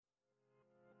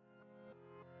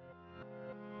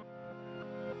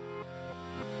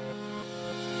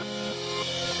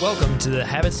Welcome to the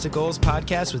Habits to Goals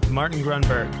podcast with Martin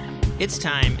Grunberg. It's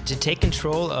time to take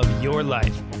control of your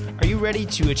life. Are you ready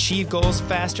to achieve goals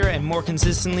faster and more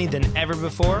consistently than ever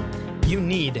before? You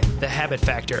need the Habit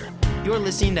Factor. You're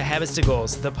listening to Habits to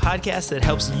Goals, the podcast that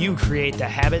helps you create the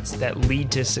habits that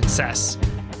lead to success.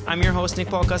 I'm your host, Nick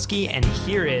Polkuski, and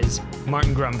here is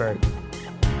Martin Grunberg.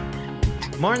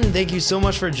 Martin, thank you so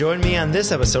much for joining me on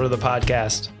this episode of the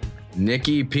podcast.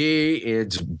 Nicky P,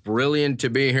 it's brilliant to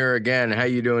be here again. How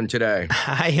you doing today?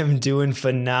 I am doing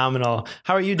phenomenal.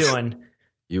 How are you doing?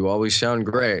 You always sound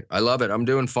great. I love it. I'm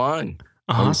doing fine.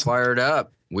 Awesome. I'm fired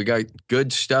up. We got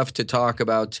good stuff to talk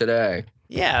about today.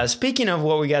 Yeah, speaking of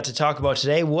what we got to talk about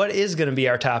today, what is going to be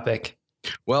our topic?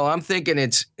 Well, I'm thinking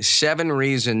it's 7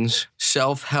 reasons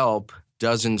self-help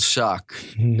doesn't suck.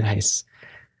 Nice.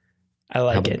 I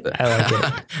like it.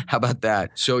 How about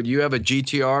that? So do you have a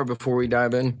GTR before we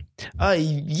dive in?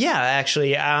 Yeah,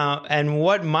 actually. And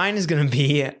what mine is going to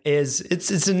be is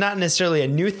it's not necessarily a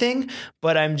new thing,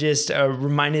 but I'm just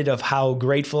reminded of how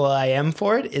grateful I am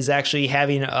for it is actually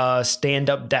having a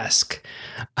stand-up desk.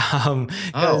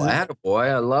 Attaboy.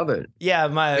 I love it. Yeah.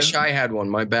 I wish I had one.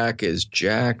 My back is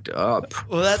jacked up.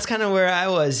 Well, that's kind of where I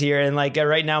was here. And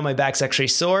right now my back's actually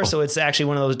sore. So it's actually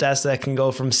one of those desks that can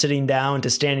go from sitting down to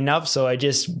standing up. So I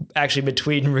just actually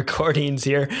between recordings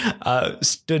here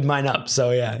stood mine up.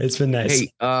 So yeah, it's been nice.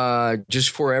 Hey,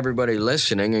 just for everybody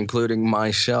listening, including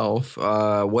myself,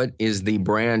 what is the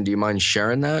brand? Do you mind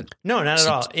sharing that? No, not at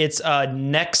all. It's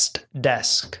Next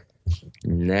Desk.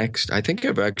 Next, I think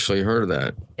I've actually heard of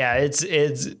that. Yeah, it's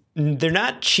they're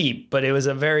not cheap, but it was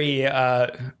a very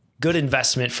good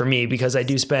investment for me because I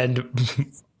do spend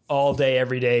all day,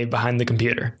 every day behind the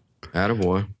computer.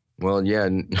 Attaboy. Well, yeah,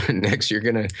 next you're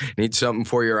going to need something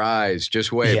for your eyes.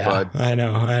 Just wait, bud. I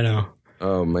know.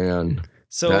 Oh, man.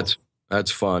 So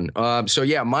that's fun. So,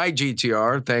 yeah, my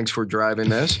GTR, thanks for driving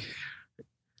this.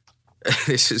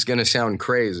 This is going to sound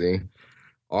crazy.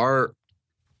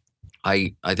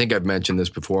 I think I've mentioned this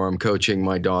before. I'm coaching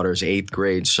my daughter's 8th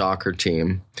grade soccer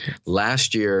team.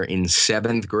 Last year in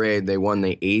 7th grade, they won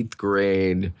the 8th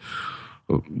grade,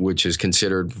 which is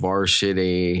considered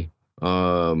varsity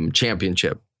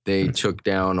championship. They took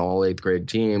down all 8th grade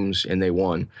teams and they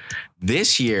won.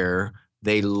 This year,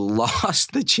 they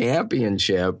lost the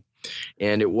championship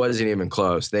and it wasn't even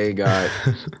close. They got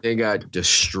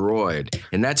destroyed.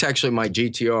 And that's actually my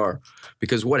GTR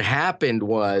because what happened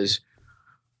was,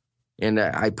 and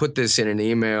I put this in an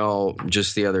email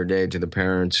just the other day to the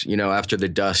parents, after the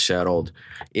dust settled,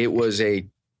 it was a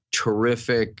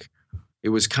terrific, it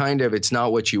was kind of, it's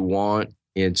not what you want.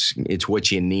 It's what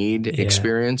you need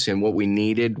experience. And what we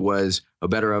needed was a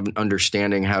better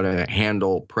understanding how to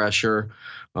handle pressure.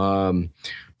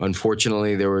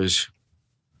 Unfortunately, there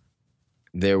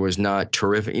was not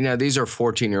terrific. These are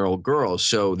 14-year-old girls.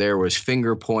 So there was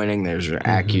finger pointing, there's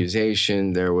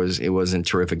accusation, it wasn't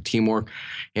terrific teamwork.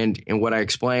 And what I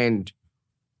explained,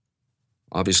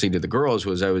 obviously, to the girls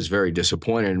was I was very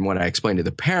disappointed. And what I explained to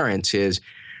the parents is,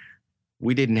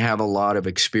 we didn't have a lot of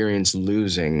experience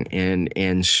losing.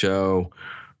 And so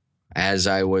as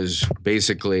I was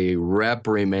basically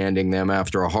reprimanding them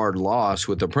after a hard loss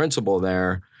with the principal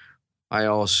there, I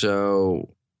also,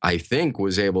 I think,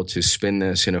 was able to spin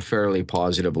this in a fairly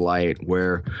positive light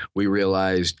where we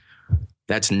realized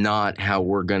that's not how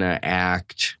we're going to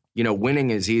act.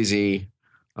 Winning is easy.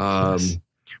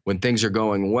 When things are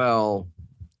going well,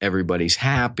 everybody's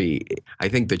happy. I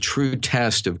think the true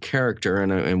test of character,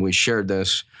 and we shared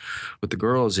this with the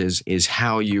girls, is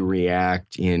how you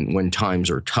react when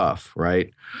times are tough,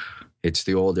 right? It's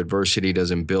the old adversity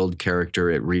doesn't build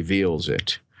character, it reveals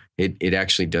it. It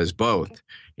actually does both.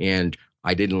 And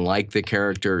I didn't like the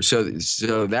character. So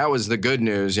that was the good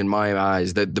news in my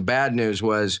eyes. The bad news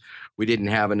was we didn't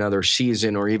have another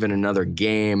season or even another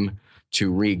game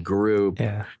to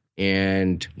regroup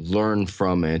and learn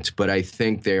from it. But I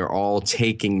think they're all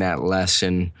taking that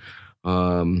lesson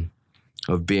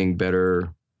of being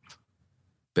better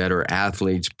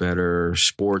athletes, better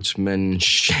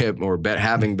sportsmanship, or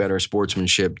having better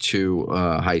sportsmanship to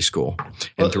high school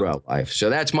and throughout life. So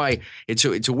that's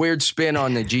it's a weird spin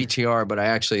on the GTR, but I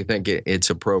actually think it's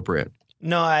appropriate.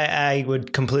 No, I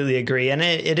would completely agree. And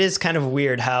it is kind of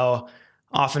weird how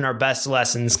often our best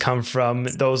lessons come from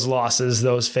those losses,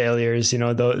 those failures,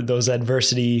 those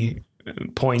adversity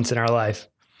points in our life.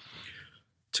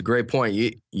 It's a great point.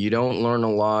 You don't learn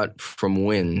a lot from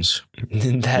wins.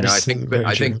 I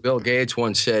think Bill Gates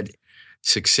once said,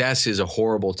 success is a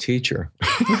horrible teacher.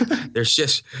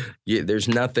 There's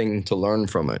nothing to learn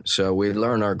from it. So we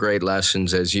learn our great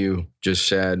lessons, as you just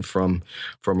said, from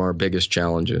our biggest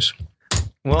challenges.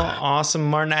 Well, awesome,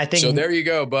 Martin. I think so. There you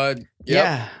go, bud.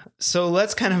 Yeah. So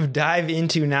let's kind of dive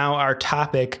into now our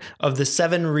topic of the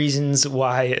 7 reasons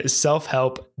why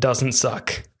self-help doesn't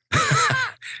suck.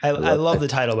 I love the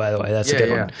title, by the way. That's a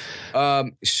good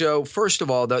one. So first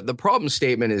of all, the problem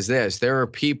statement is this. There are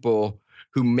people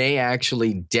who may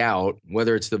actually doubt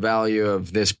whether it's the value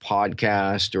of this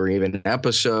podcast or even an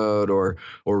episode or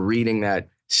reading that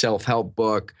self-help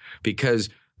book, because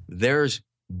there's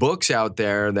books out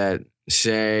there that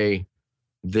say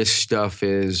this stuff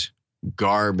is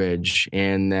garbage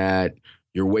and that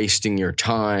you're wasting your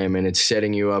time and it's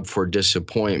setting you up for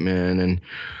disappointment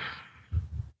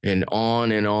and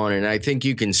on and on. And I think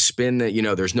you can spin that,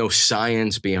 there's no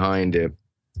science behind it.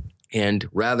 And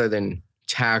rather than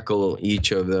tackle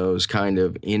each of those kind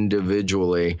of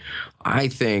individually, I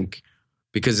think,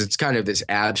 because it's kind of this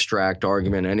abstract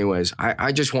argument anyways,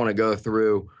 I just want to go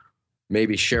through,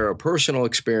 maybe share a personal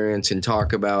experience and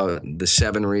talk about the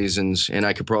 7 reasons, and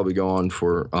I could probably go on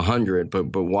for 100,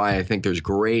 but why I think there's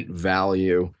great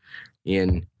value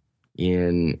in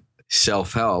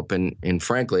self-help. And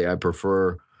frankly, I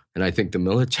prefer, and I think the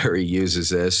military uses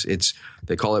this,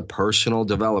 they call it personal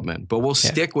development, but we'll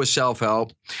stick with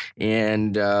self-help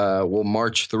and we'll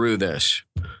march through this.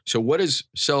 So what does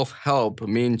self-help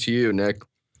mean to you, Nick?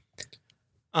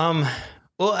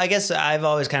 Well, I guess I've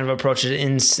always kind of approached it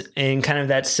in kind of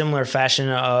that similar fashion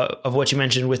of what you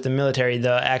mentioned with the military,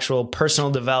 the actual personal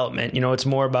development. It's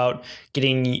more about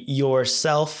getting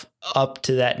yourself up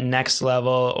to that next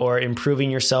level or improving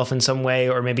yourself in some way,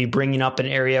 or maybe bringing up an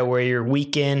area where you're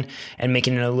weak in and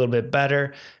making it a little bit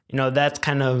better. That's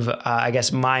kind of, I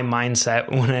guess, my mindset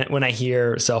when I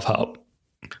hear self-help.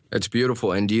 That's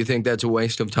beautiful. And do you think that's a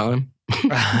waste of time?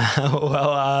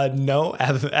 Well, no,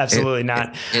 absolutely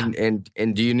not.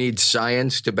 And do you need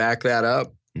science to back that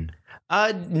up?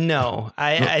 No,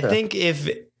 I think if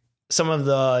some of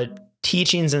the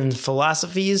teachings and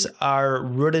philosophies are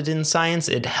rooted in science,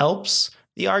 it helps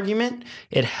the argument.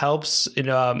 It helps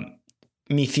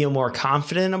me feel more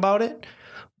confident about it.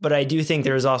 But I do think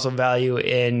there is also value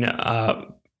in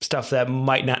stuff that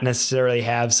might not necessarily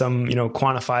have some,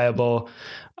 quantifiable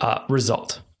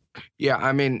result. Yeah,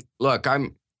 I mean, look,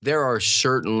 there are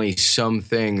certainly some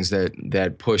things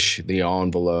that push the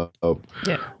envelope,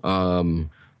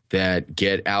 that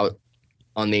get out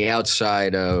on the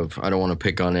outside of, I don't want to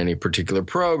pick on any particular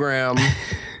program,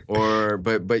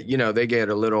 but they get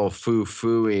a little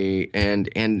foo-fooey,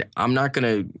 and I'm not going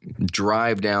to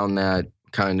drive down that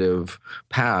kind of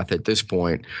path at this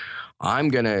point.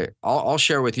 I'll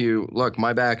share with you, look,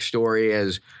 my backstory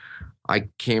is I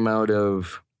came out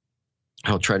of,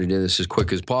 I'll try to do this as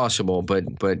quick as possible, but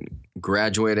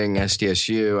graduating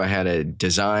SDSU, I had a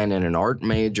design and an art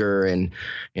major, and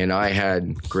I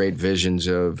had great visions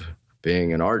of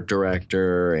being an art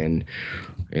director and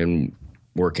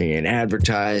working in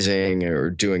advertising or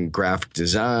doing graphic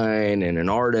design and an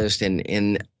artist,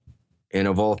 and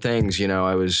of all things,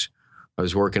 I was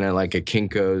working at like a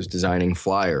Kinko's designing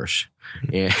flyers,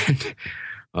 and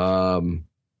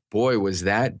boy, was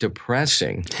that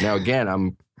depressing. Now again,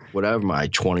 I'm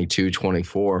 22,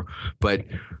 24, but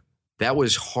that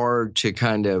was hard to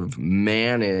kind of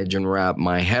manage and wrap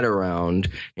my head around.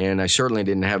 And I certainly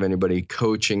didn't have anybody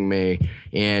coaching me.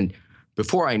 And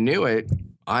before I knew it,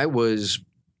 I was,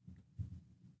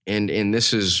 and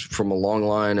this is from a long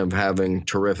line of having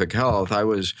terrific health, I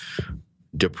was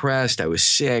depressed. I was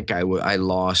sick. I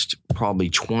lost probably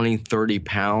 20, 30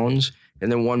 pounds. And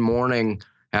then one morning,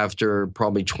 after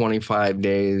probably 25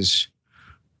 days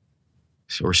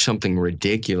or something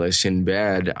ridiculous in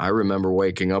bed, I remember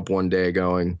waking up one day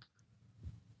going,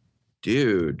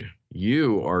 dude,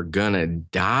 you are gonna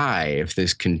die if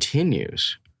this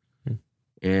continues.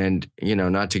 And,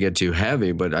 not to get too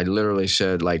heavy, but I literally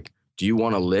said, like, do you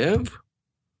want to live?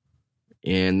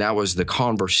 And that was the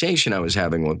conversation I was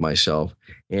having with myself.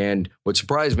 And what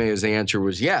surprised me is the answer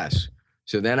was yes.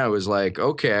 So then I was like,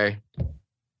 okay.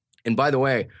 And by the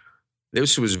way,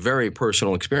 this was a very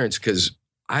personal experience because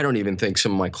I don't even think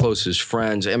some of my closest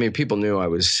friends, I mean, people knew I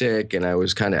was sick and I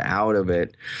was kind of out of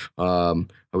it. I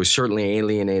was certainly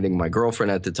alienating my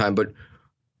girlfriend at the time, but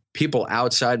people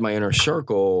outside my inner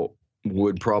circle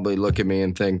would probably look at me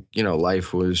and think,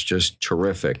 life was just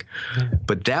terrific.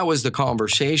 But that was the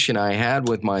conversation I had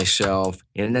with myself.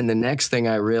 And then the next thing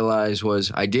I realized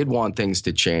was I did want things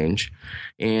to change.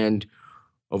 And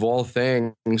of all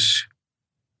things,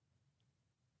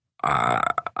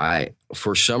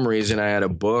 for some reason, I had a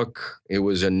book. It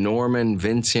was a Norman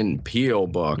Vincent Peale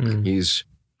book.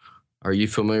 Are you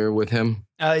familiar with him?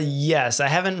 Yes, I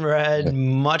haven't read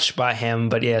much by him,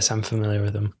 but yes, I'm familiar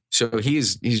with him. So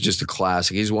he's just a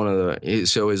classic. He's one of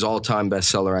so his all-time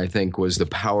bestseller, I think, was The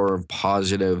Power of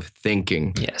Positive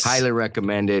Thinking. Yes. Highly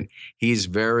recommend it. He's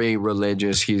very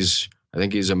religious. I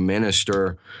think he's a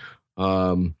minister.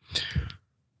 That,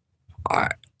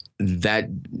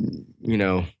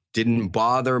 didn't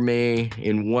bother me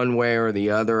in one way or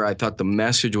the other. I thought the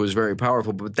message was very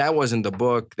powerful, but that wasn't the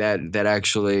book that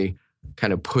actually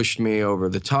kind of pushed me over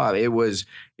the top. It was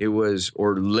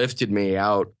or lifted me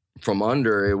out from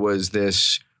under. It was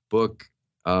this book.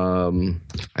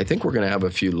 I think we're going to have a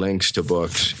few links to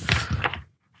books.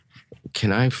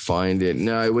 Can I find it?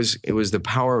 No, it was The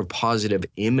Power of Positive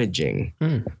Imaging,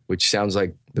 which sounds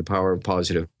like The Power of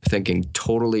Positive Thinking.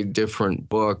 Totally different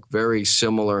book, very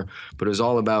similar, but it was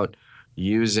all about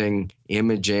using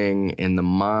imaging in the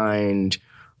mind,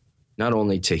 not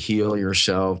only to heal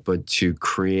yourself, but to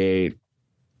create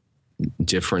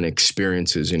different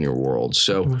experiences in your world.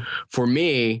 So for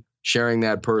me, sharing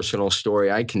that personal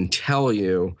story, I can tell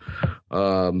you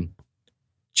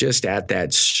just at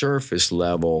that surface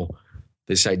level,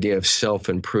 this idea of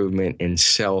self-improvement and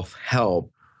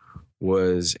self-help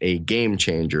was a game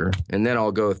changer. And then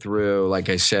I'll go through, like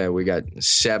I said, we got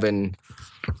seven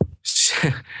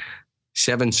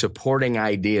supporting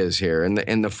ideas here.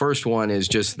 And the first one is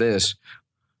just this: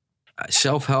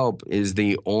 self-help is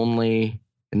the only,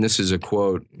 and this is a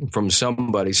quote from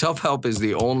somebody, self-help is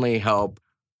the only help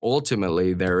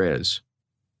ultimately there is.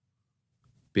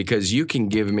 Because you can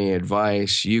give me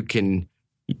advice, you can,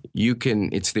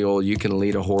 it's the old, you can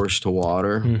lead a horse to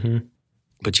water,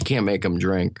 but you can't make them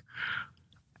drink.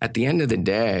 At the end of the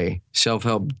day,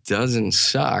 self-help doesn't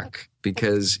suck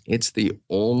because it's the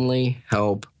only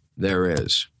help there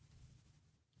is.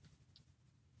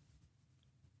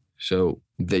 So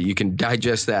that you can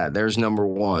digest that. There's number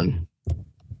one.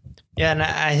 Yeah, and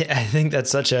I think that's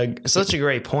such a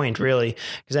great point, really,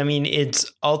 because I mean,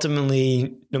 it's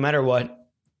ultimately no matter what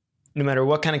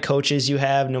kind of coaches you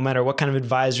have, no matter what kind of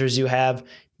advisors you have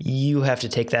to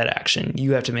take that action.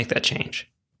 You have to make that change.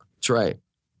 That's right.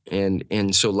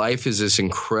 And so life is this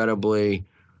incredibly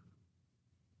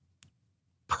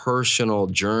personal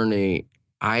journey.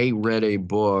 I read a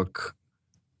book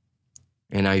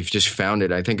and I've just found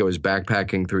it. I think I was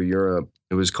backpacking through Europe.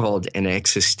 It was called An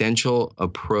Existential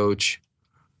Approach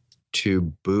to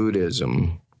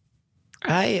Buddhism.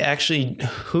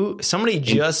 Somebody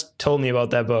just told me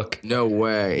about that book. No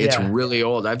way. It's really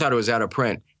old. I thought it was out of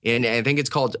print. And I think it's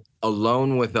called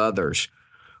Alone with Others.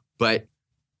 But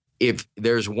if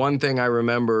there's one thing I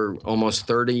remember almost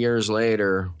 30 years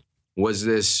later was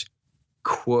this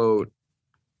quote,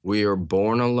 "We are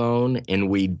born alone and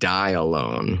we die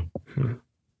alone."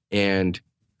 And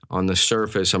on the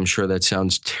surface, I'm sure that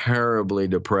sounds terribly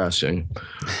depressing.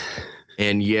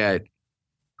 And yet,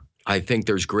 I think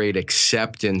there's great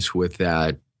acceptance with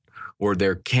that, or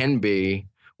there can be,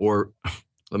 or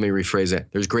let me rephrase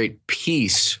that. There's great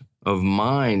peace of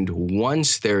mind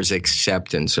once there's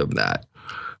acceptance of that.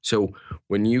 So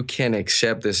when you can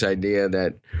accept this idea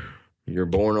that you're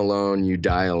born alone, you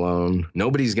die alone,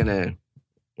 nobody's going to,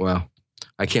 well,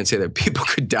 I can't say that people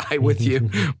could die with you,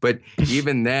 but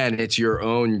even then it's your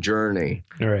own journey.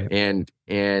 All right.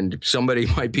 And somebody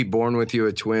might be born with you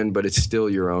a twin, but it's still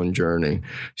your own journey.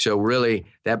 So really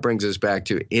that brings us back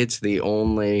to it's the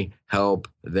only help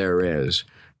there is.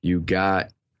 You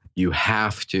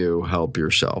have to help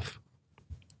yourself.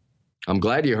 I'm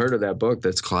glad you heard of that book.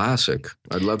 That's classic.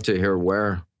 I'd love to hear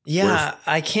where. Yeah,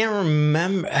 I can't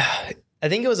remember. I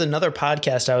think it was another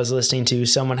podcast I was listening to.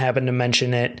 Someone happened to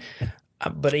mention it.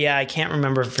 But yeah, I can't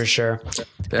remember for sure.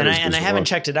 And I haven't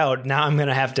checked it out. Now I'm going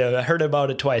to have to, I heard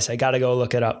about it twice. I got to go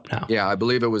look it up now. Yeah, I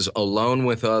believe it was Alone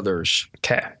with Others.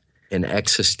 Okay. An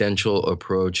Existential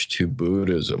Approach to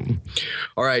Buddhism.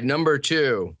 All right, number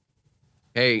 2.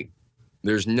 Hey,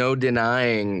 there's no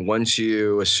denying once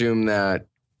you assume that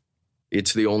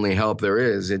it's the only help there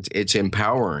is, it's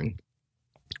empowering.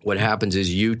 What happens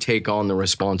is you take on the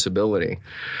responsibility.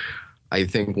 I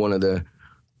think one of the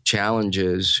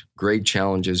great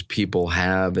challenges people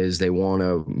have is they want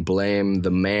to blame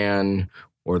the man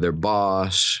or their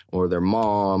boss or their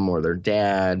mom or their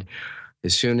dad.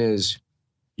 As soon as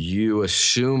you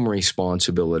assume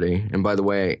responsibility, and by the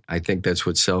way, I think that's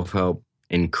what self-help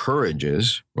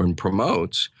encourages or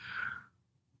promotes,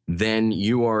 then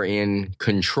you are in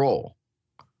control.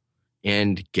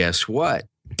 And guess what?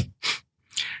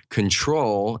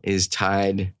 Control is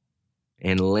tied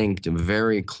and linked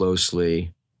very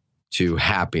closely to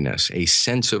happiness. A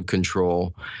sense of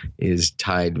control is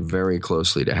tied very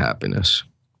closely to happiness.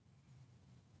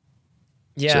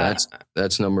 Yeah. So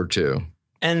that's number 2.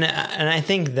 And I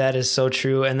think that is so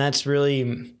true. And that's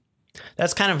really,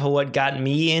 That's kind of what got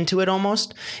me into it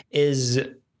almost is,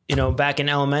 back in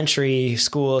elementary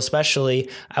school, especially,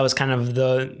 I was kind of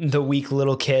the weak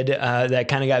little kid that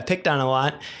kind of got picked on a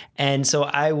lot. And so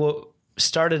I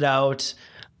started out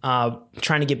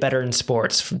trying to get better in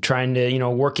sports, trying to,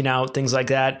 working out, things like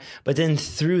that. But then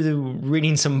through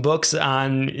reading some books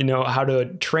on, how to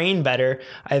train better,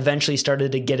 I eventually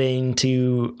started to get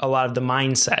into a lot of the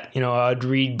mindset. I'd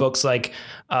read books like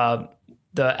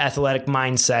The Athletic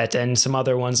Mindset and some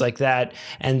other ones like that.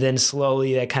 And then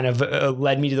slowly that kind of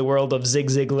led me to the world of Zig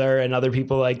Ziglar and other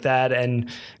people like that. And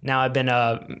now I've been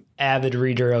a avid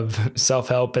reader of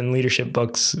self-help and leadership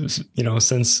books,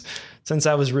 since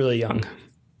I was really young.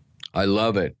 I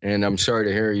love it. And I'm sorry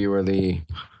to hear you were the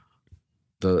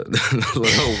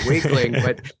little weakling,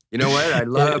 but you know what? I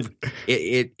love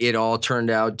it. It all turned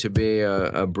out to be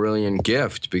a brilliant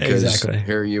gift because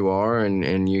Here you are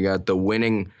and you got the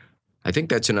winning. I think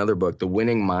that's another book, The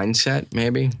Winning Mindset,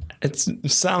 maybe. It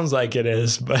sounds like it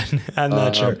is, but I'm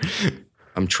not sure.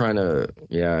 I'm trying to,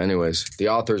 anyways, the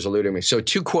author's eluding me. So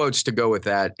 2 quotes to go with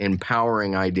that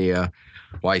empowering idea,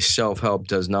 why self-help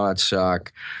does not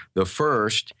suck. The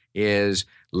first is,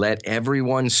 let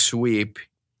everyone sweep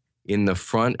in the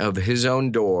front of his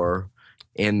own door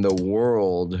and the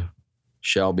world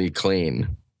shall be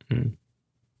clean. Mm.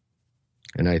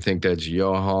 And I think that's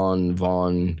Johann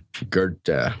von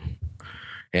Goethe.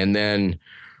 And then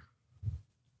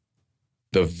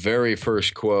the very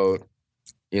first quote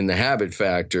in The Habit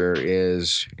Factor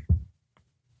is,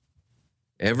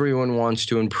 everyone wants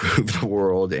to improve the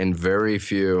world and very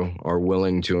few are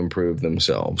willing to improve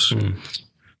themselves. Mm.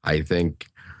 I think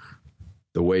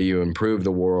the way you improve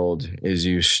the world is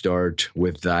you start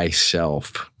with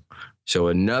thyself. So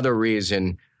another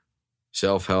reason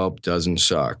self-help doesn't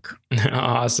suck.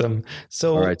 Awesome.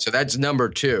 So, all right. So that's number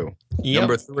 2. Yep.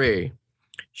 Number 3,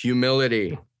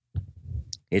 humility.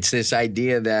 It's this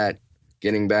idea that,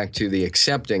 getting back to the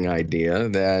accepting idea,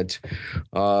 that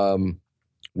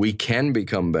we can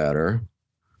become better.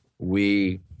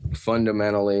 We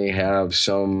fundamentally have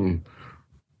some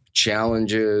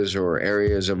challenges or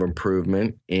areas of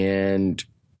improvement, and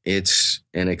it's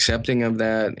an accepting of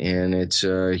that, and it's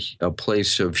a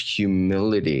place of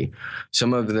humility.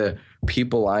 Some of the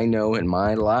people I know in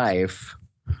my life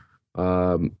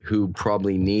who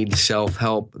probably need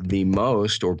self-help the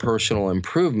most or personal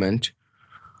improvement,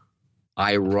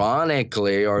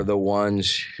 ironically, are the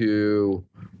ones who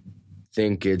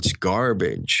think it's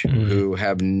garbage, who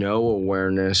have no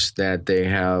awareness that they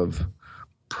have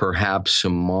perhaps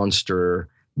some monster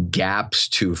gaps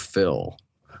to fill.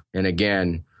 And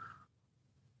again,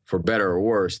 for better or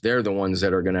worse, they're the ones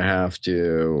that are going to have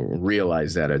to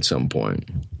realize that at some point.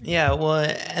 Yeah,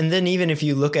 well, and then even if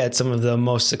you look at some of the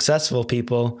most successful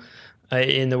people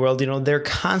in the world, they're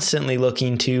constantly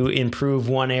looking to improve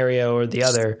one area or the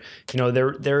other.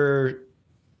 They're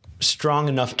strong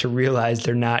enough to realize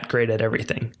they're not great at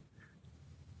everything.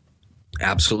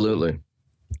 Absolutely.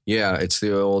 Yeah, it's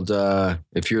the old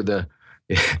if you're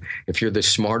the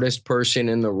smartest person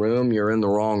in the room, you're in the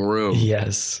wrong room.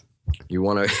 Yes. You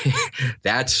want to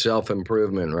that's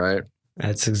self-improvement, right?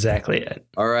 That's exactly it.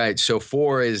 All right, so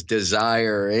 4 is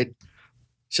desire.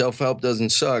 Self-help doesn't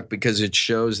suck because it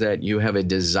shows that you have a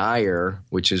desire,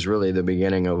 which is really the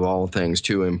beginning of all things,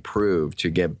 to improve, to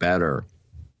get better.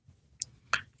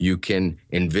 You can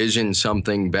envision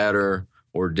something better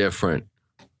or different.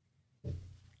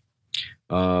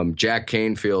 Jack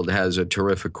Canfield has a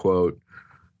terrific quote.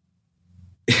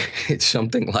 It's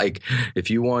something like, if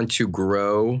you want to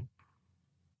grow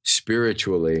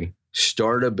spiritually,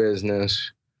 start a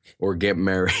business or get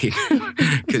married,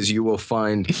 because you will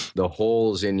find the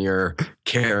holes in your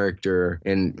character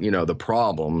and, the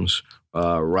problems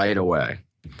right away.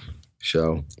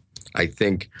 So I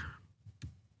think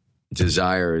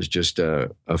desire is just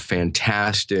a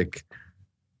fantastic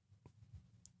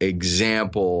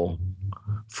example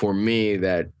for me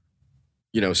that,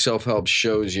 self-help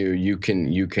shows you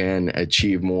can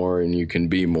achieve more and you can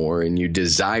be more and you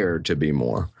desire to be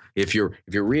more. If you're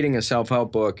reading a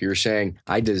self-help book, you're saying,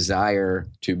 I desire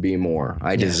to be more.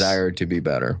 I desire to be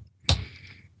better.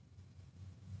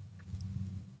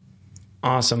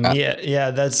 Awesome.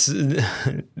 Yeah. That's,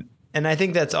 and I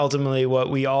think that's ultimately what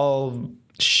we all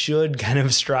should kind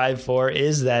of strive for,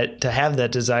 is that to have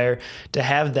that desire, to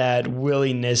have that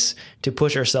willingness to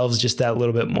push ourselves just that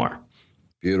little bit more.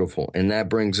 Beautiful. And that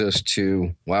brings us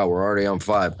to, wow, we're already on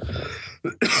 5.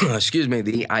 Excuse me,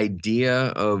 the idea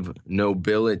of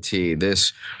nobility.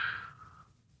 It's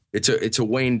a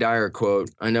Wayne Dyer quote.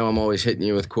 I know I'm always hitting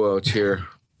you with quotes here,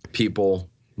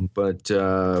 people, but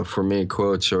for me,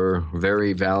 quotes are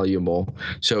very valuable.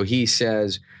 So he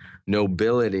says,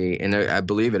 nobility, and I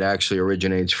believe it actually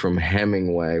originates from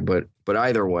Hemingway, but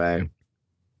either way,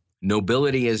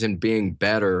 nobility isn't being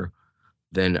better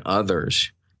than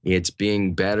others. It's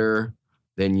being better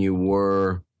than you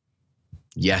were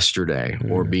yesterday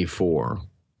or before.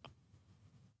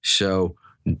 So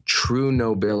true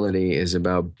nobility is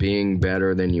about being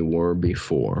better than you were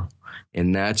before.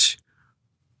 And that's,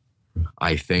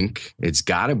 I think, it's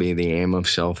got to be the aim of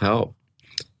self-help.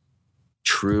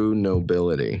 True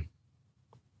nobility.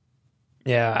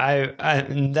 Yeah, I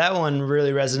that one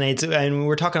really resonates. And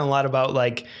we're talking a lot about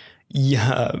like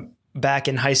back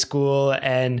in high school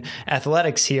and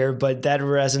athletics here, but that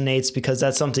resonates because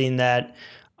that's something that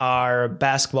our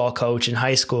basketball coach in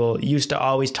high school used to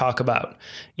always talk about.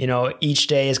 You know, each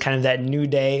day is kind of that new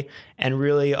day, and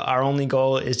really our only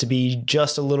goal is to be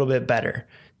just a little bit better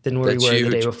than where we were the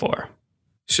day before.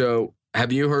 So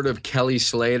have you heard of Kelly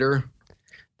Slater?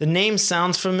 The name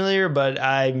sounds familiar, but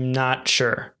I'm not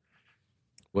sure.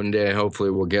 One day,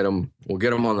 hopefully, we'll get him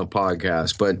on the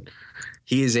podcast. But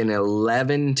he is an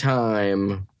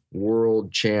 11-time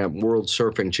world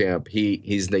surfing champ.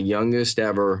 He's the youngest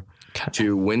ever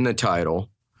to win the title.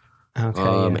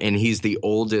 Okay, and he's the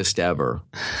oldest ever.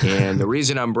 And the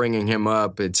reason I'm bringing him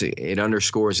up, it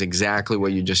underscores exactly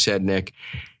what you just said, Nick.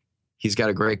 He's got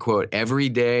a great quote. Every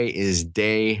day is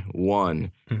day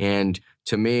one. Mm-hmm. And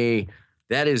to me,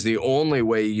 that is the only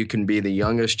way you can be the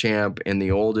youngest champ and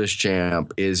the oldest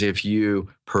champ, is if you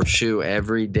pursue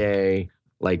every day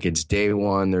like it's day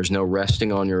one. There's no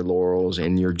resting on your laurels,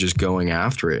 and you're just going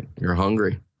after it. You're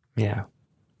hungry. Yeah.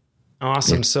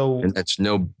 Awesome. And that's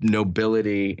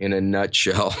nobility in a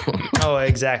nutshell. Oh,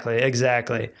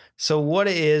 exactly. So what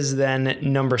is then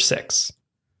number 6?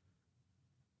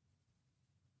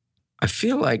 I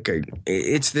feel like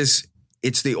it's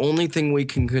the only thing we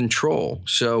can control.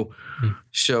 So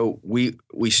we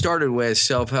started with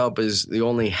self-help is the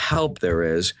only help there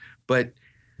is. But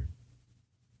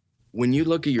when you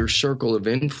look at your circle of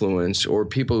influence or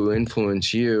people who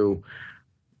influence you,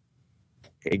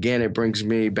 again, it brings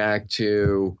me back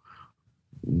to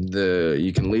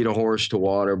you can lead a horse to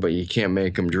water, but you can't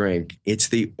make him drink. It's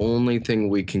the only thing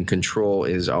we can control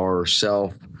is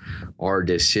ourself, our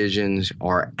decisions,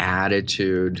 our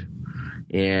attitude.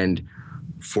 And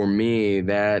for me,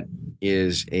 that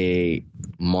is a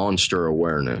monster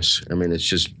awareness. I mean, it's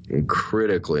just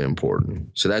critically important.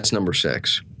 So that's number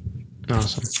 6.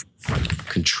 Awesome.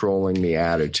 Controlling the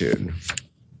attitude.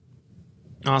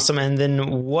 Awesome. And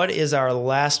then what is our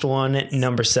last one,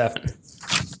 number 7?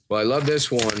 Well, I love this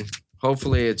one.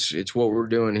 Hopefully it's what we're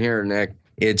doing here, Nick.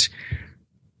 It's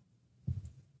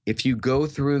if you go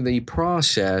through the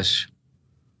process,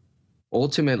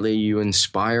 ultimately you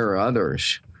inspire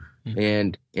others.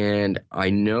 And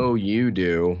I know you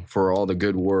do for all the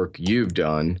good work you've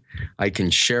done. I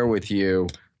can share with you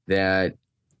that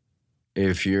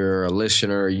if you're a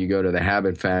listener, you go to the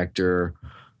Habit Factor.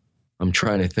 I'm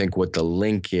trying to think what the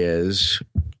link is.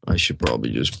 I should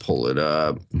probably just pull it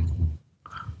up.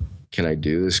 Can I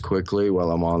do this quickly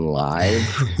while I'm on live?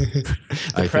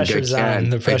 The pressure's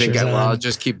on. I'll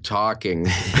just keep talking.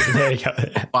 There you go.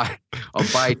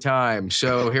 I'll buy time.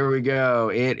 So here we go.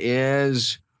 It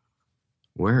is...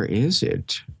 Where is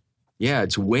it? Yeah,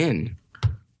 it's win.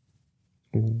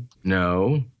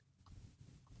 No,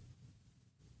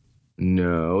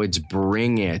 it's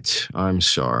bring it. I'm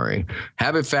sorry.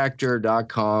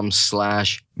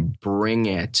 Habitfactor.com/bring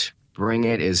it. Bring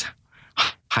it is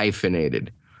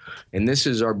hyphenated. And this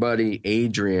is our buddy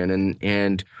Adrian.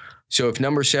 And so if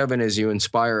number 7 is you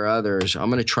inspire others, I'm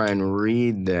going to try and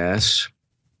read this.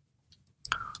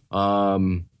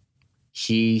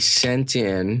 He sent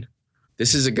in...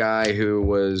 This is a guy who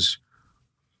was,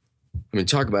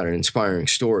 talk about an inspiring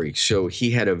story. So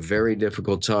he had a very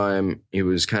difficult time. He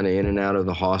was kind of in and out of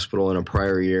the hospital in a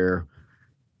prior year,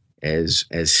 as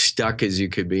stuck as you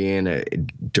could be in, a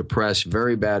depressed,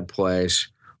 very bad place.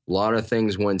 A lot of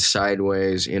things went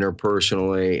sideways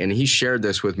interpersonally. And he shared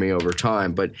this with me over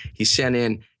time, but he sent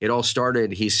in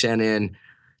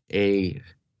a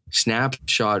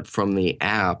snapshot from the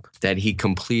app that he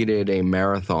completed a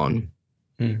marathon.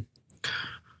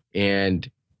 And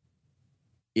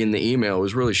in the email, it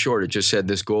was really short. It just said,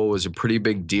 this goal was a pretty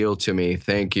big deal to me.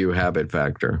 Thank you, Habit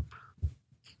Factor.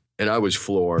 And I was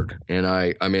floored. And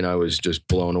I was just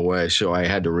blown away. So I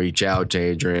had to reach out to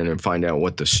Adrian and find out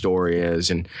what the story is.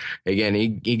 And again, he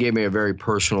gave me a very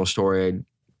personal story. I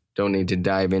don't need to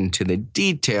dive into the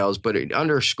details, but it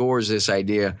underscores this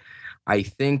idea. I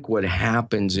think what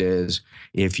happens is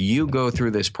if you go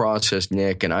through this process,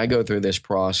 Nick, and I go through this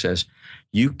process,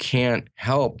 you can't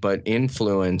help but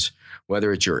influence,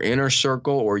 whether it's your inner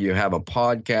circle or you have a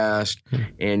podcast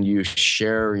and you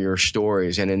share your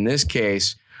stories. And in this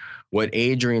case, what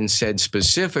Adrian said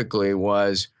specifically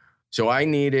was, so I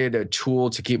needed a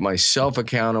tool to keep myself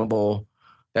accountable.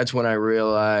 That's when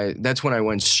I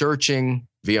went searching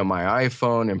via my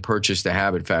iPhone and purchased the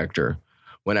Habit Factor.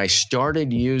 When I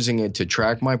started using it to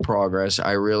track my progress,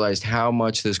 I realized how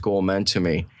much this goal meant to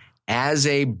me. As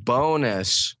a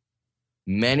bonus,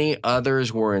 many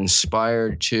others were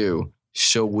inspired too.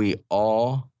 So we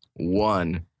all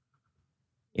won.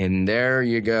 And there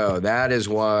you go. That is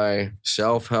why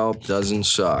self-help doesn't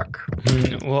suck.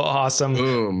 Well, awesome.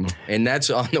 Boom. And that's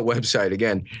on the website.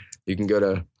 Again, you can go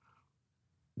to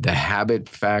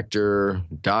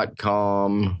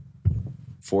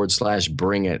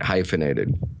thehabitfactor.com/bring it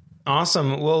hyphenated.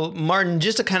 Awesome. Well, Martin,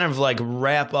 just to kind of like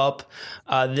wrap up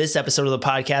this episode of the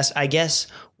podcast, I guess,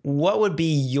 what would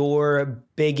be your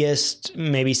biggest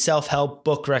maybe self-help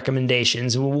book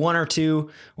recommendations? 1 or 2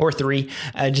 or 3,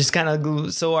 just kind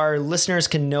of so our listeners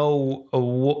can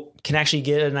know, can actually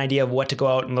get an idea of what to go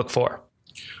out and look for.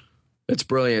 That's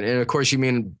brilliant. And of course, you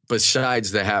mean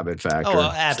besides the Habit Factor.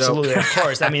 Oh, absolutely. Of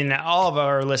course. I mean, all of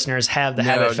our listeners have the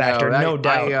Habit Factor, no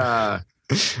doubt.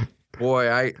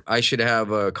 I should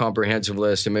have a comprehensive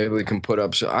list, and maybe we can put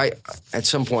up. At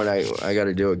some point, I got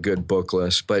to do a good book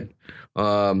list. But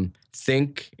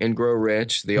Think and Grow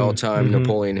Rich, the all-time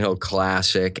Napoleon Hill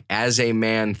classic, As a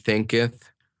Man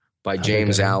Thinketh by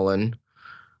James Allen,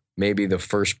 maybe the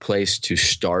first place to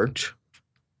start.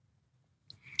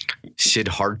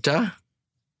 Siddhartha?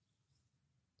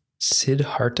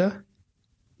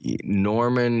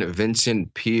 Norman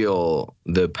Vincent Peale,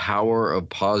 The Power of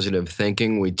Positive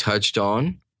Thinking, we touched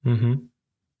on.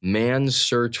 Man's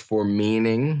Search for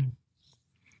Meaning,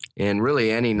 and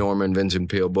really any Norman Vincent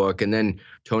Peale book. And then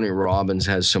Tony Robbins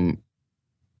has some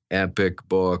epic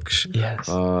books. Yes.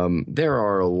 There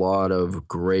are a lot of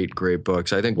great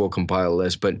books. I think we'll compile a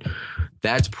list, but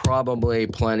that's probably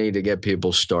plenty to get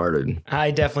people started.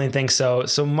 I definitely think so.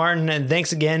 So Martin,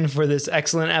 thanks again for this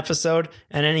excellent episode.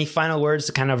 And any final words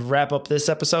to kind of wrap up this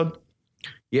episode?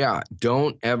 Yeah.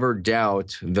 Don't ever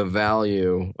doubt the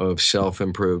value of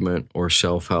self-improvement or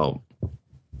self-help.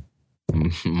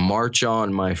 March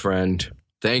on, my friend.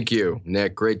 Thank you,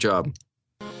 Nick. Great job.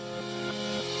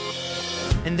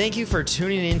 And thank you for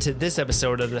tuning in to this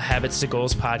episode of the Habits to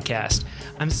Goals podcast.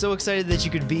 I'm so excited that you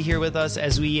could be here with us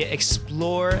as we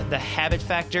explore the habit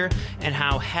factor and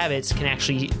how habits can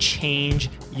actually change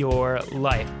your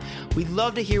life. We'd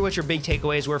love to hear what your big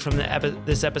takeaways were from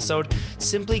this episode.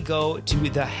 Simply go to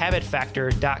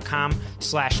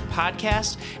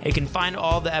thehabitfactor.com/podcast. And you can find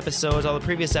all the episodes, all the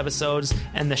previous episodes,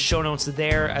 and the show notes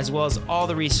there, as well as all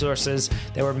the resources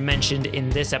that were mentioned in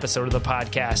this episode of the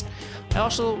podcast. I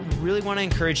also really want to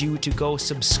encourage you to go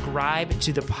subscribe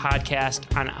to the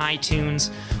podcast on iTunes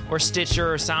or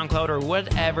Stitcher or SoundCloud or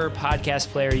whatever podcast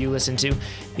player you listen to,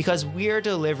 because we are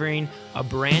delivering a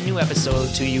brand new episode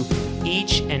to you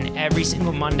each and every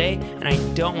single Monday, and I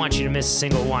don't want you to miss a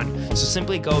single one. So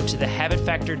simply go to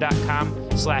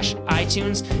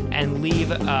thehabitfactor.com/iTunes and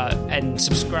leave and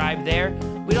subscribe there.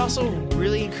 We'd also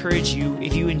really encourage you,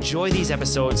 if you enjoy these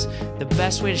episodes, the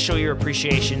best way to show your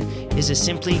appreciation is to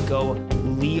simply go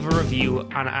leave a review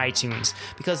on iTunes,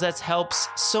 because that helps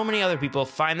so many other people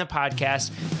find the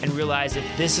podcast and realize if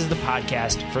this is the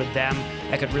podcast for them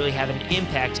that could really have an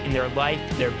impact in their life,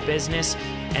 their business,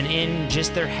 and in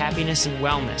just their happiness and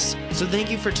wellness. So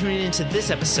thank you for tuning into this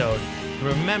episode.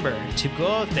 Remember to go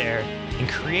out there and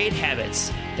create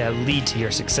habits that lead to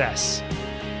your success.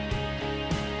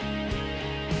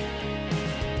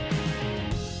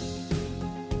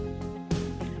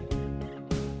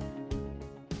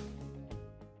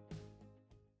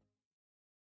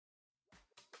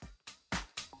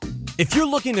 If you're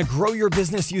looking to grow your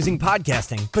business using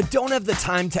podcasting, but don't have the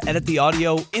time to edit the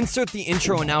audio, insert the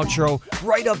intro and outro,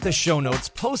 write up the show notes,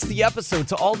 post the episode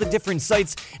to all the different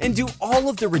sites, and do all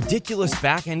of the ridiculous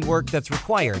back-end work that's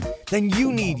required, then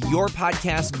you need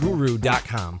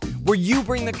yourpodcastguru.com, where you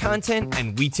bring the content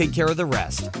and we take care of the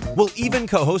rest. We'll even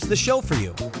co-host the show for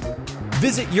you.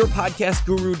 Visit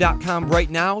yourpodcastguru.com right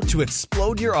now to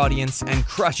explode your audience and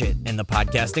crush it in the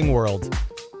podcasting world.